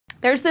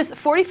There's this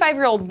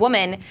 45-year-old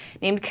woman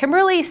named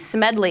Kimberly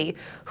Smedley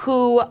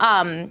who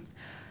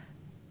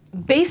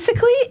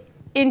basically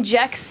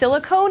injects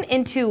silicone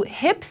into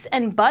hips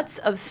and butts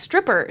of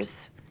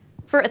strippers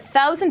for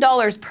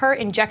 $1,000 per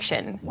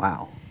injection.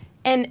 Wow.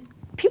 And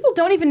people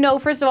don't even know,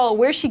 first of all,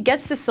 where she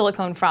gets the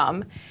silicone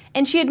from.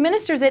 And she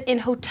administers it in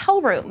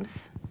hotel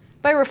rooms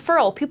by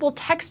referral. People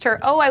text her,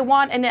 oh, I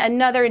want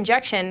another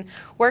injection.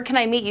 Where can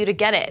I meet you to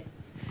get it?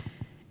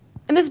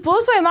 And this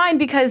blows my mind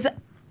because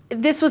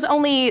this was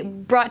only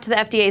brought to the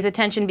FDA's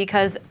attention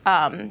because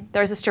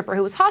there was a stripper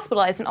who was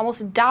hospitalized and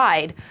almost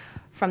died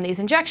from these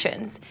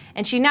injections.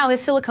 And she now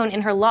has silicone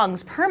in her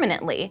lungs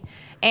permanently.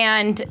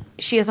 And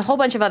she has a whole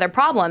bunch of other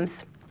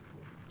problems.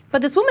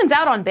 But this woman's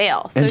out on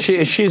bail. So and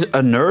she's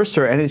a nurse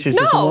or anything? She's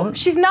just a woman?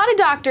 She's not a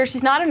doctor.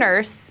 She's not a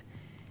nurse.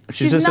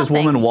 She's just nothing.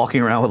 this woman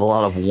walking around with a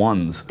lot of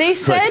ones. They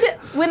said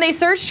when they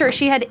searched her,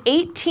 she had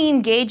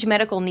 18 gauge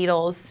medical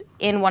needles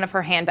in one of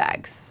her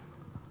handbags.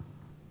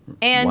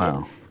 And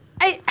wow.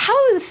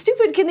 How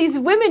stupid can these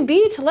women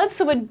be to let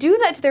someone do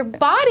that to their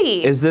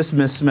body? Is this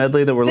Miss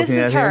Smedley that we're looking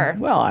at here? This is her.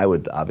 Well, I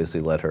would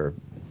obviously let her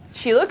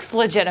She looks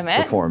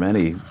legitimate. perform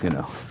any,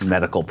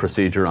 medical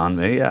procedure on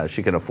me. Yeah,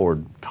 she can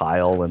afford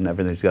tile and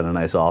everything. She's got a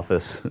nice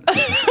office.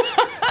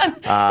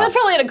 That's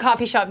probably at a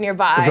coffee shop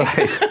nearby.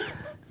 Right.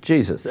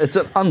 Jesus, it's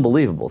an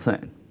unbelievable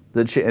thing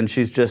that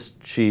she's just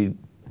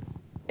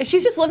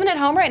living at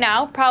home right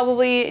now,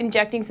 probably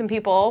injecting some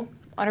people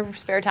on her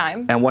spare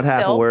time. And what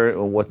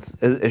happened?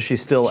 Is she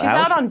still out? She's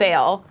out on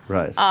bail.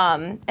 Right.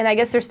 And I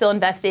guess they're still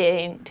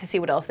investigating to see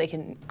what else they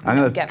can I'm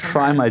going to get from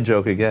try her. my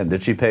joke again.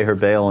 Did she pay her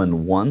bail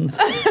in ones?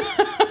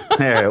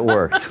 There, it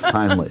worked,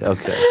 finally.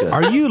 Okay, good.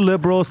 Are you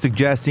liberals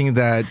suggesting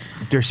that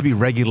there should be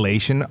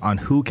regulation on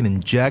who can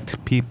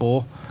inject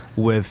people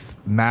with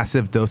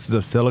massive doses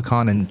of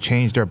silicone and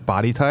change their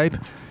body type?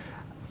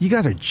 You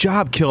guys are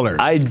job killers.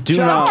 I do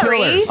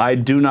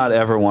not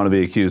ever want to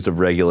be accused of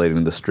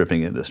regulating the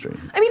stripping industry.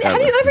 I mean, have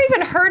you ever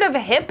even heard of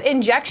hip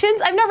injections?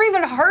 I've never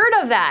even heard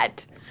of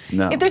that.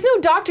 No. If there's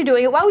no doctor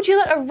doing it, why would you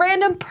let a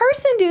random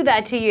person do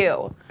that to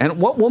you? And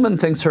what woman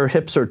thinks her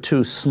hips are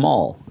too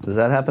small? Does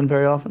that happen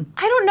very often?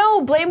 I don't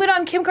know. Blame it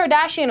on Kim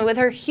Kardashian with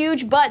her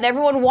huge butt, and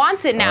everyone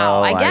wants it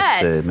now, I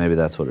guess. I see. Maybe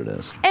that's what it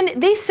is.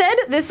 And they said,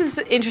 this is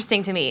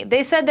interesting to me,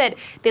 they said that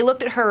they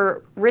looked at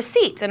her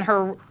receipts and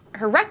her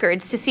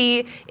records to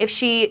see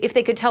if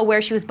they could tell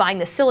where she was buying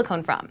the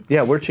silicone from.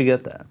 Yeah, where'd she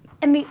get that?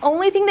 And the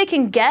only thing they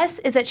can guess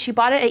is that she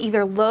bought it at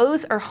either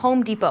Lowe's or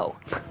Home Depot.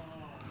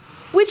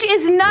 Which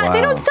is not, wow. They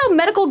don't sell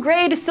medical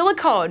grade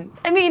silicone.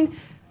 I mean,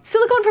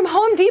 silicone from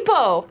Home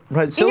Depot.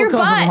 Right, silicone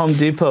from Home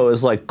Depot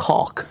is like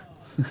caulk.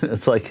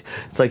 it's like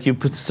you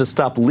put to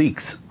stop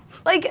leaks.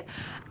 Like,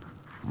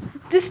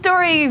 this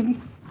story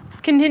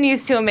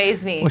continues to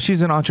amaze me. Well,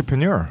 she's an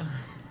entrepreneur.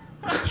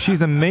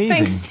 She's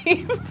amazing. Thanks,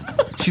 Steve.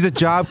 She's a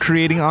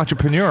job-creating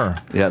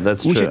entrepreneur. Yeah,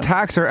 that's true. We should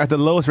tax her at the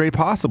lowest rate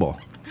possible.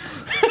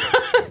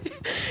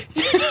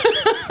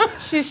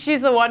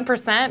 She's the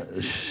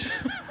 1%.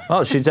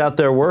 Oh, she's out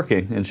there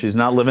working, and she's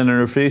not living in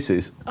her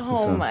feces.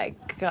 Oh my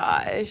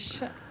gosh.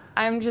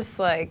 I'm just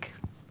like,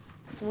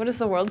 what is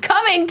the world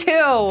coming to?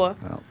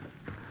 Well,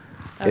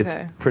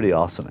 Okay. It's pretty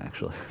awesome,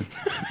 actually.